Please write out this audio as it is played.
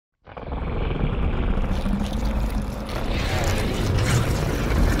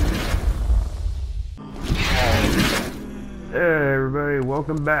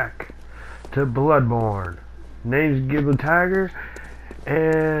welcome back to Bloodborne. Name's Gibbon Tiger,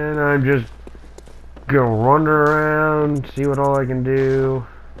 and I'm just gonna wander around, see what all I can do.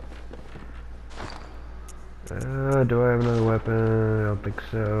 Do I have another weapon? I don't think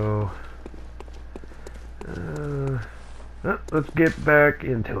so. Let's get back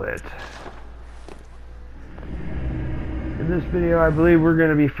into it. In this video, I believe we're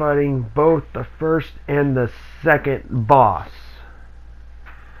going to be fighting both the first and the second boss.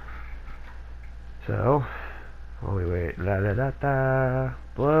 So, while we wait, blood,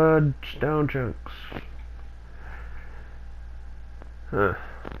 stone chunks. Huh.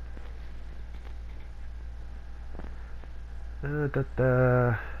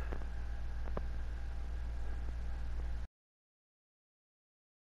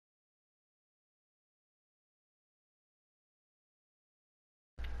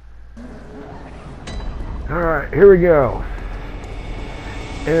 Alright, here we go.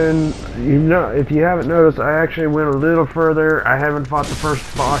 And you know, if you haven't noticed, I actually went a little further. I haven't fought the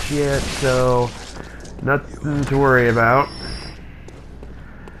first boss yet, so nothing to worry about.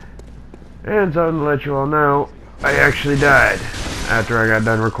 And something to let you all know, I actually died after I got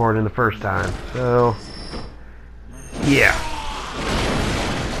done recording the first time. So, yeah.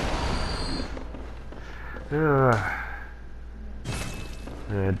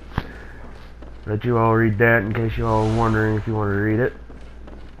 I'd let you all read that in case you all are wondering if you want to read it.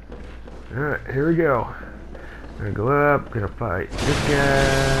 Alright, here we go. I'm gonna go up, gonna fight this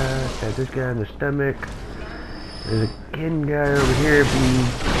guy, stab this guy in the stomach. There's a kin guy over here if you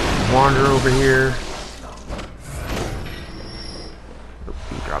wander over here. Oh,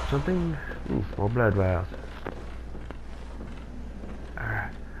 you dropped something? Ooh, more blood vials.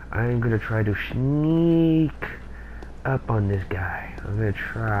 Alright, I'm gonna try to sneak up on this guy. I'm gonna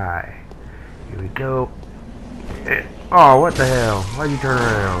try. Here we go. Oh, what the hell? Why'd you turn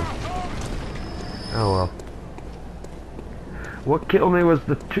around? Oh well. What killed me was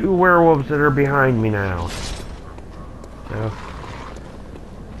the two werewolves that are behind me now. So,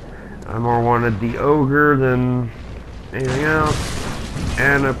 I more wanted the ogre than anything else.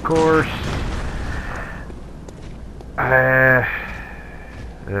 And of course,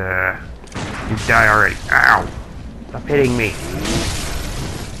 you die already. Ow! Stop hitting me.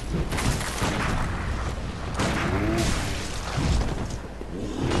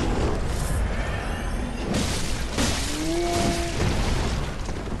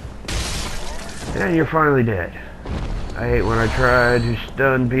 And you're finally dead. I hate when I try to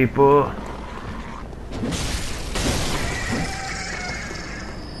stun people.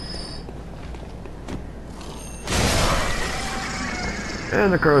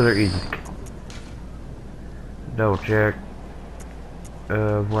 And the crows are easy. Double check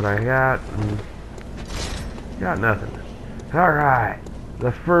of what I got. Got nothing. Alright.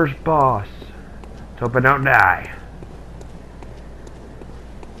 The first boss. Let's hope I don't die.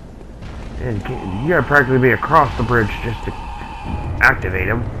 And you gotta practically be across the bridge just to activate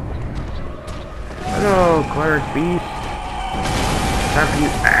him. Hello, cleric beast. After you.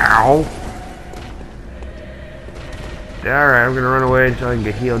 Ow! Alright, I'm gonna run away so I can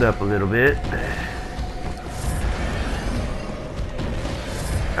get healed up a little bit.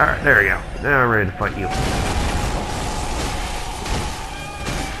 Alright, there we go. Now I'm ready to fight you.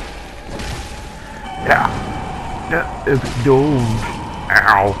 Yeah. Yeah, it's doomed.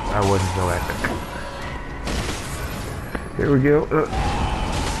 Ow! That wasn't so epic. Here we go.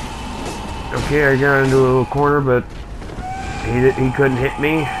 Okay, I got into a little corner, but he couldn't hit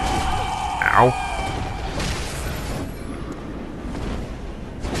me. Ow!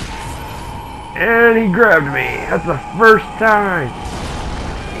 And he grabbed me. That's the first time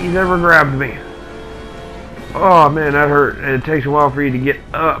he's ever grabbed me. Oh man, that hurt. And it takes a while for you to get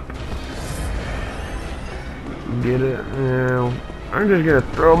up. Get it? No. I'm just gonna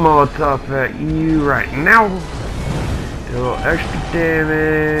throw Molotov at you right now. A little extra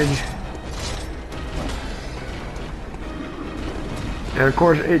damage. And of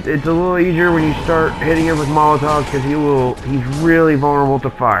course, it's a little easier when you start hitting him with Molotovs because he's really vulnerable to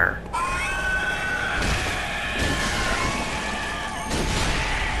fire.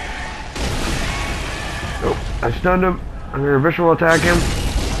 Oh, I stunned him. I'm gonna visual attack him.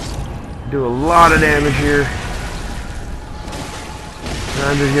 Do a lot of damage here.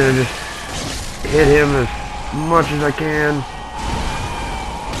 I'm just gonna hit him as much as I can.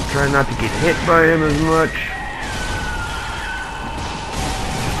 Try not to get hit by him as much.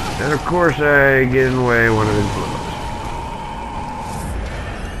 And of course I get in the way of one of his blows.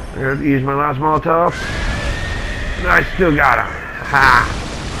 I'm gonna use my last Molotov. And I still got him. Ha!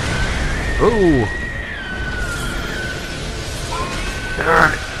 Ooh!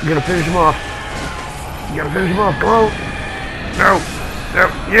 Alright, you gotta finish him off. You gotta finish him off, come on. No, no,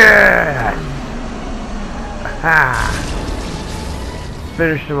 yeah! Aha!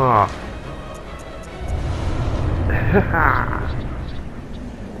 Finished him off. Haha!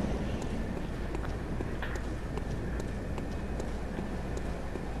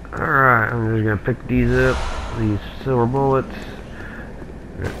 Alright, I'm just gonna pick these up, these silver bullets.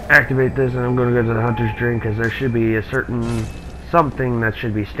 I'm gonna activate this, and I'm gonna go to the hunter's dream because there should be a certain something that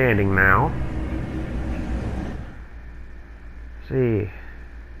should be standing now. See.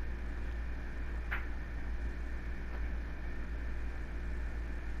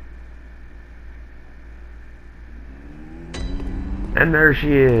 And there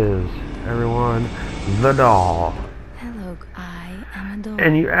she is, everyone, the doll. Hello, I am a doll.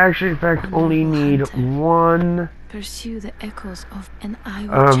 And you actually, in fact, only need one pursue the echoes of, and I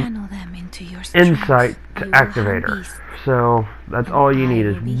will channel them into your insight to activate her. So that's all you need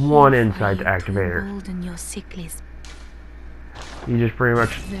is one insight to activate her. You just pretty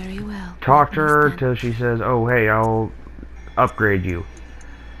much talk to her till she says, "Oh, hey, I'll upgrade you."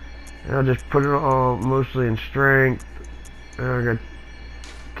 And I'll just put it all mostly in strength. And I'm gonna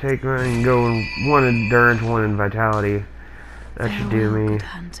take mine and go in one endurance, one in vitality. That should do me.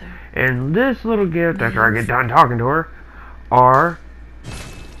 And this little gift, after I get done talking to her, are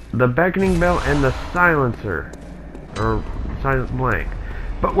the beckoning bell and the silencer, or silent blank.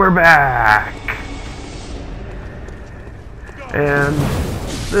 But we're back, and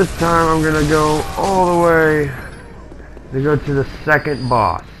this time I'm gonna go all the way to go to the second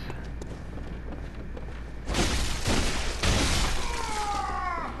boss.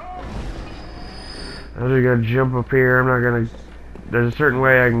 I'm just gonna jump up here. I'm not gonna. There's a certain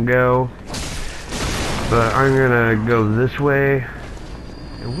way I can go, but I'm gonna go this way.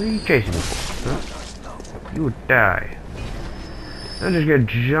 And what are you chasing me for? Huh? You would die. I'm just gonna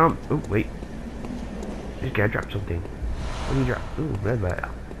jump. Oh wait, this guy dropped something. What did he drop? Ooh, red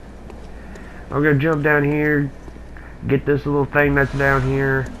bell. I'm gonna jump down here, get this little thing that's down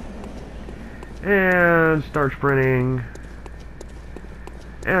here, and start sprinting.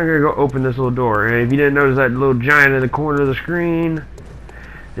 And I'm gonna go open this little door. And if you didn't notice that little giant in the corner of the screen,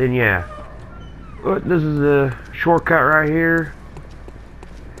 then yeah. But this is the shortcut right here.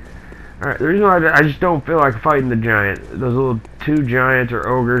 Alright, the reason why I just don't feel like fighting the giant, those little two giants or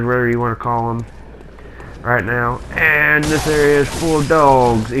ogres, whatever you want to call them, right now. And this area is full of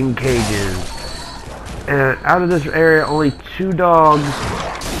dogs in cages. And out of this area, only 2 dogs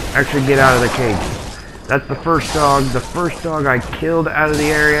actually get out of the cages. That's the first dog. The first dog I killed out of the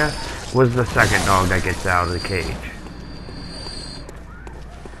area was the second dog that gets out of the cage.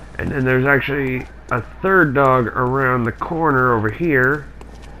 And then there's actually a third dog around the corner over here.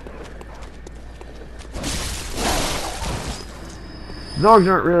 Dogs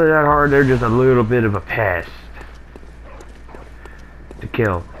aren't really that hard. They're just a little bit of a pest to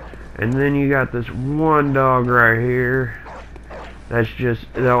kill. And then you got this one dog right here. That's just,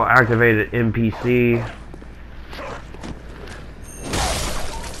 they'll activate an NPC.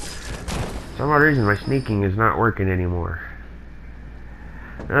 For some odd reason my sneaking is not working anymore.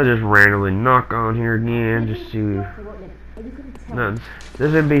 I'll just randomly knock on here again, just to... No,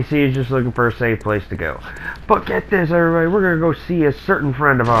 this NPC is just looking for a safe place to go. But get this, everybody, we're gonna go see a certain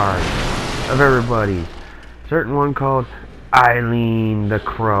friend of ours, of everybody's. Certain one called Eileen the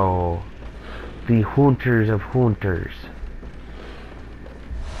Crow. The Hunters of Hunters.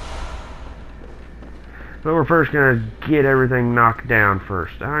 But we're first gonna get everything knocked down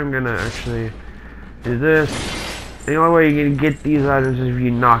first. I'm gonna actually do this. The only way you can get these items is if you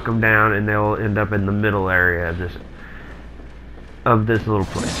knock them down, and they'll end up in the middle area of this little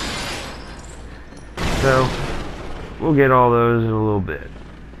place. So we'll get all those in a little bit.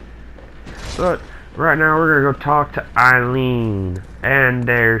 But right now we're gonna go talk to Eileen, and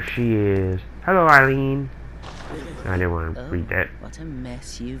there she is. Hello, Eileen. I didn't want to read that. What a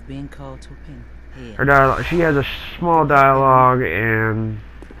mess you've been caught up in. Here. Her dialogue, she has a small dialogue, and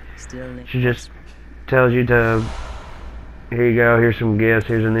she just tells you to, here you go, here's some gifts,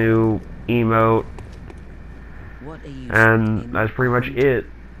 here's a new emote, and that's pretty much it.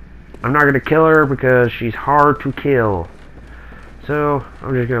 I'm not going to kill her because she's hard to kill, so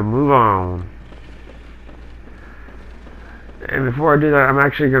I'm just going to move on. And before I do that, I'm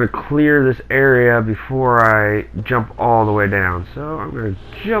actually going to clear this area before I jump all the way down. So I'm going to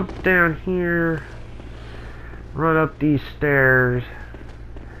jump down here, run up these stairs,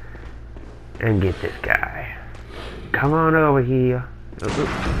 and get this guy. Come on over here.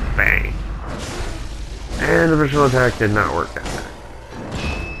 Bang. And the visual attack did not work that time.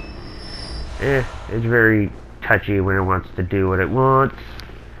 It's very touchy when it wants to do what it wants.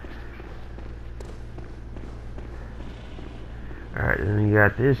 Alright, then you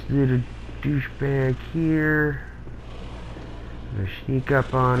got this little douchebag here. I'm gonna sneak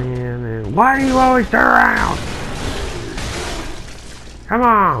up on him and... Why do you always turn around? Come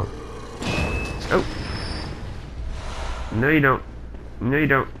on! Oh. No you don't. No you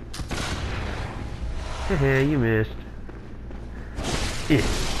don't. Hehe, you missed.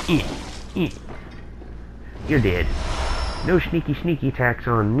 You're dead. No sneaky attacks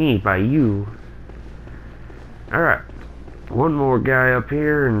on me by you. Alright. One more guy up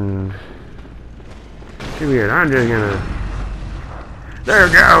here and... Too weird. I'm just gonna... There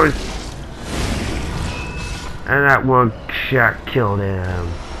it goes! And that one shot killed him.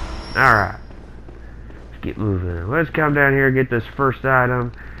 Alright. Let's get moving. Let's come down here and get this first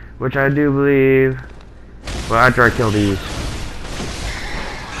item, which I do believe... Well, after I kill these.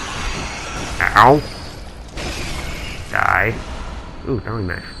 Ow. Die. Ooh, throwing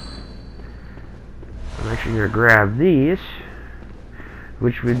knife. I'm actually gonna grab these,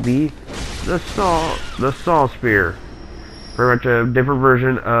 which would be the saw spear. Pretty much a different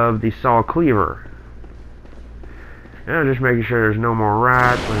version of the saw cleaver. And I'm just making sure there's no more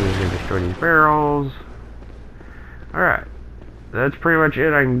rats. I'm just gonna destroy these barrels. Alright. That's pretty much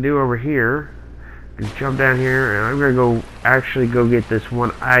it I can do over here. Just jump down here and I'm gonna actually go get this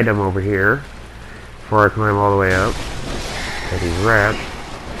one item over here before I climb all the way up. Get these rats.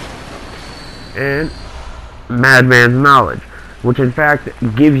 And Madman's Knowledge, which in fact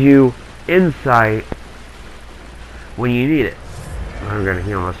gives you insight when you need it. I'm gonna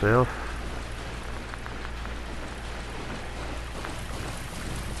heal myself.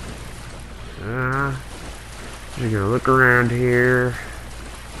 Just gonna look around here.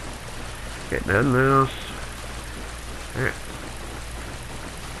 Get nothing else. Alright.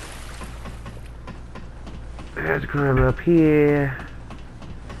 Let's climb up here.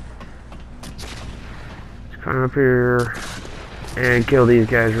 Let's climb up here and kill these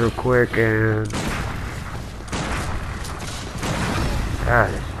guys real quick and...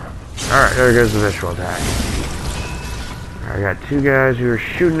 Alright, there goes the visual attack. I got two guys who are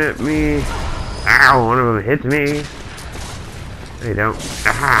shooting at me. Ow, one of them hits me. They don't.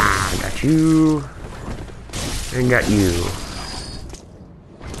 Aha, got you. And got you.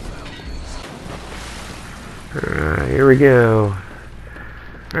 Here we go.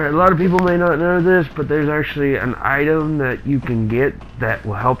 Alright, a lot of people may not know this, but there's actually an item that you can get that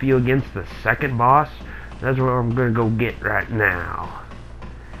will help you against the second boss. That's what I'm going to go get right now.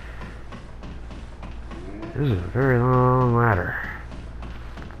 This is a very long ladder.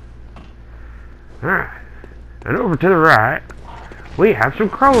 Alright. And over to the right, we have some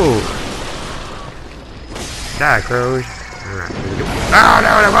crows. Die, crows. Alright. Oh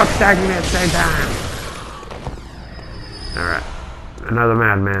no, they're both stacking at the same time. Alright. Another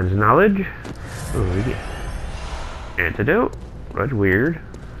Madman's Knowledge. Oh, we get antidote. That's weird.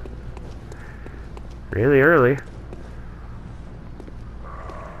 Really early.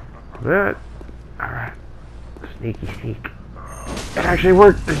 But, alright. Sneaky sneak. It actually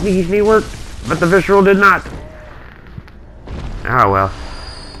worked. The sneaky sneak worked, but the visceral did not. Oh well.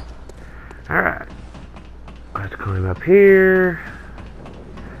 Alright. Let's climb up here.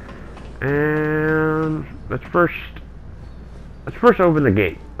 And let's first open the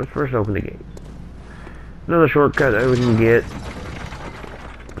gate. Let's first open the gate. Another shortcut that we can get.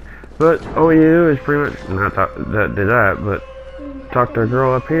 But all you do is pretty much not talk but talk to a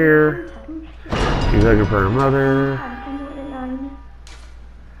girl up here. She's looking for her mother.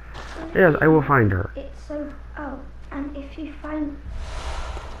 Yes, I will find her. And if you find...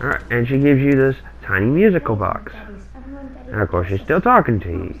 Alright, and she gives you this tiny musical box. And of course she's still talking to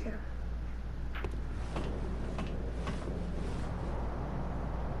you.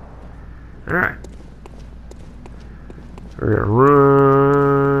 Alright. We're gonna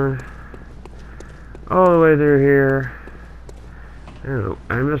run all the way through here. Oh,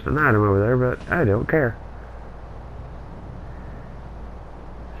 I missed an item over there, but I don't care.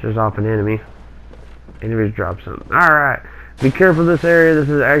 It's just off an enemy. Enemies drop something. Alright. Be careful this area. This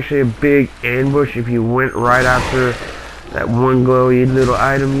is actually a big ambush if you went right after that one glowy little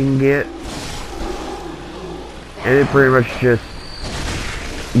item you can get. And it pretty much just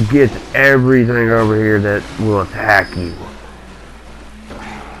gets everything over here that will attack you.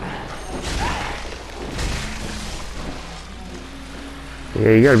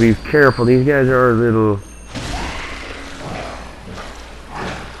 Yeah, you gotta be careful. These guys are a little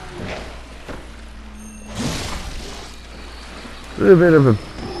bit of a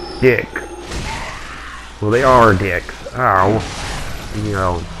dick. Well, they are dicks. Ow. You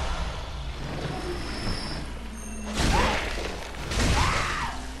know.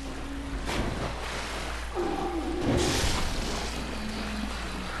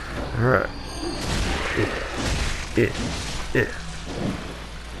 Alright.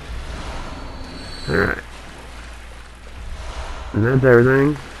 Alright. And that's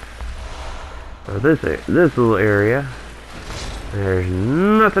everything. So this little area. There's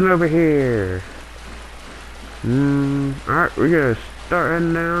nothing over here. Alright, we're gonna start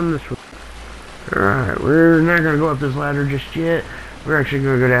heading down this way. Alright, we're not gonna go up this ladder just yet. We're actually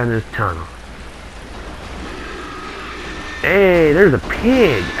gonna go down this tunnel. Hey, there's a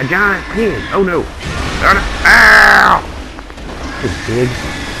pig! A giant pig! Oh no! Ow! Good pig.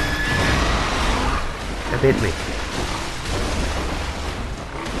 That hit me.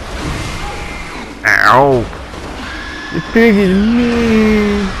 Ow! This pig is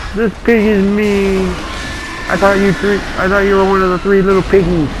mean! This pig is mean! I thought you were one of the 3 little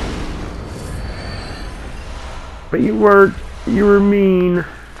piggies. But you weren't. You were mean.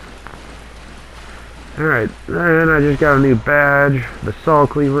 Alright, then I just got a new badge. The saw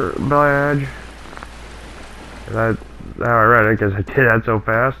cleaver badge. That's how I read it, because I did that so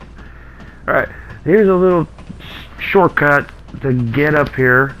fast. Alright, here's a little shortcut to get up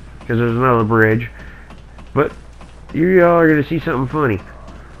here, because there's another bridge. But you all are going to see something funny.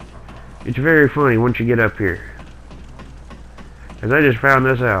 It's very funny once you get up here. Because I just found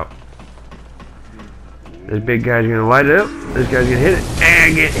this out. This big guy's going to light it up. This guy's going to hit it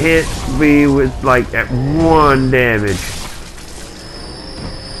and get hit with like at 1 damage.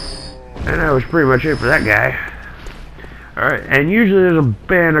 And that was pretty much it for that guy. Alright, and usually there's a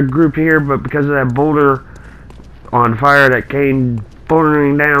band, a group here, but because of that boulder on fire that came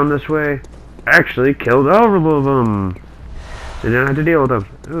bouldering down this way, actually killed all of them. So you don't have to deal with them.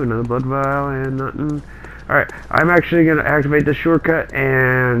 Ooh, another blood vial and nothing. Alright, I'm actually going to activate the shortcut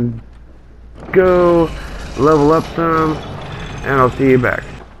and go level up some, and I'll see you back.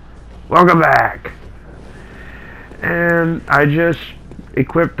 Welcome back! And I just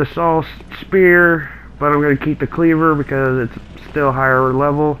equipped the saw spear, but I'm going to keep the cleaver because it's still higher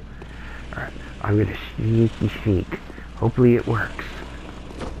level. Alright, I'm going to sneak. Hopefully it works.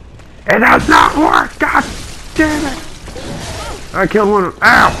 It does not work! God damn it! I killed one of them.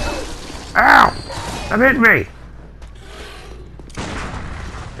 Ow! Ow! That hit me!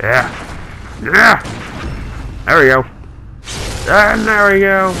 Yeah. Yeah! There we go. And there we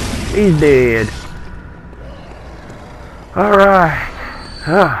go. He's dead. Alright.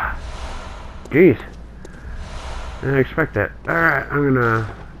 Jeez. Didn't expect that. Alright, I'm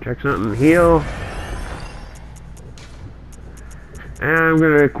gonna check something. Heal. And I'm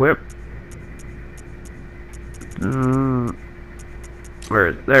gonna equip. Where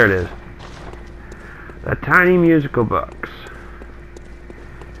is it? There it is. The tiny musical box.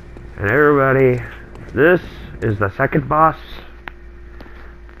 And everybody, this is the second boss,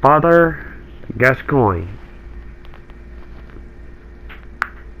 Father Gascoigne.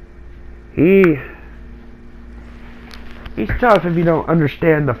 He's tough if you don't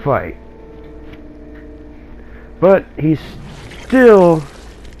understand the fight, but he's still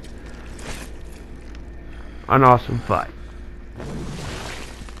an awesome fight.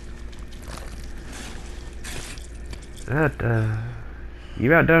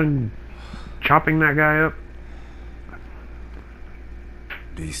 You about done chopping that guy up?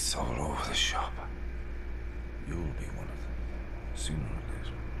 Beasts all over the shop. You'll be one of them, sooner or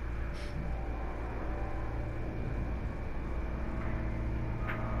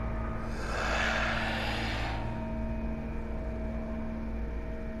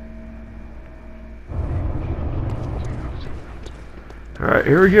later. Alright,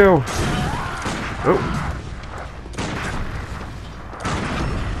 here we go. Oh,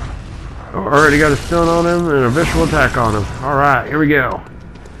 already got a stun on him and a visual attack on him. Alright, here we go.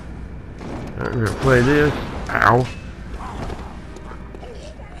 I'm gonna play this. Ow.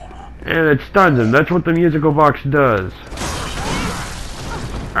 And it stuns him. That's what the musical box does.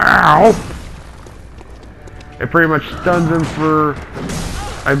 Ow! It pretty much stuns him for,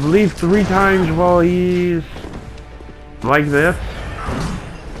 I believe, 3 times while he's like this.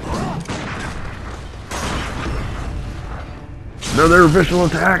 Another visual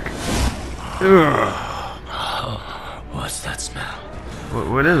attack. Ugh. What's that smell?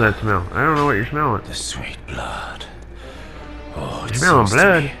 What is that smell? I don't know what you're smelling. The sweet blood. Oh, You're smelling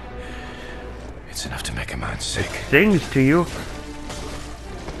blood. It's enough to make a man sick. It stings to you.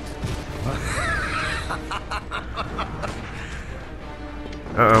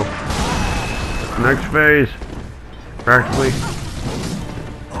 Uh-oh. Next phase. Practically.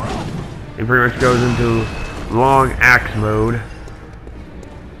 He pretty much goes into long axe mode.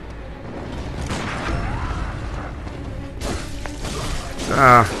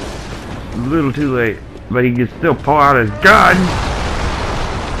 A little too late, but he can still pull out his gun.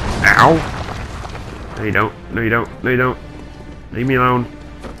 Ow! Ow! No you don't. No you don't. No you don't. Leave me alone.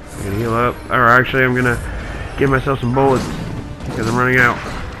 I'm gonna heal up. Or actually I'm gonna give myself some bullets because I'm running out.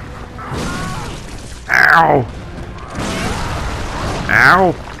 Ow!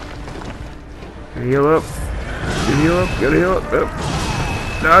 Ow! Gotta heal up. Gotta heal up. Gotta heal up.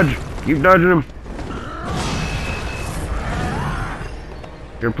 Up. Dodge. Keep dodging him.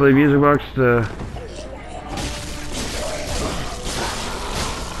 Gonna play music box to...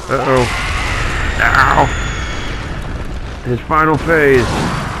 Uh-oh. Ow! His final phase.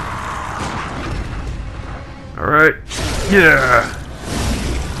 Alright. Yeah!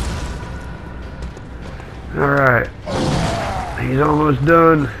 Alright. He's almost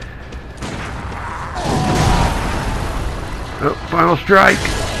done. Oh, final strike.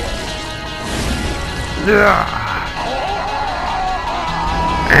 Yeah!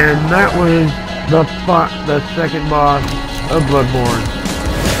 And that was the second boss of Bloodborne.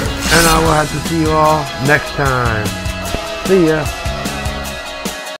 And I will have to see you all next time. See ya.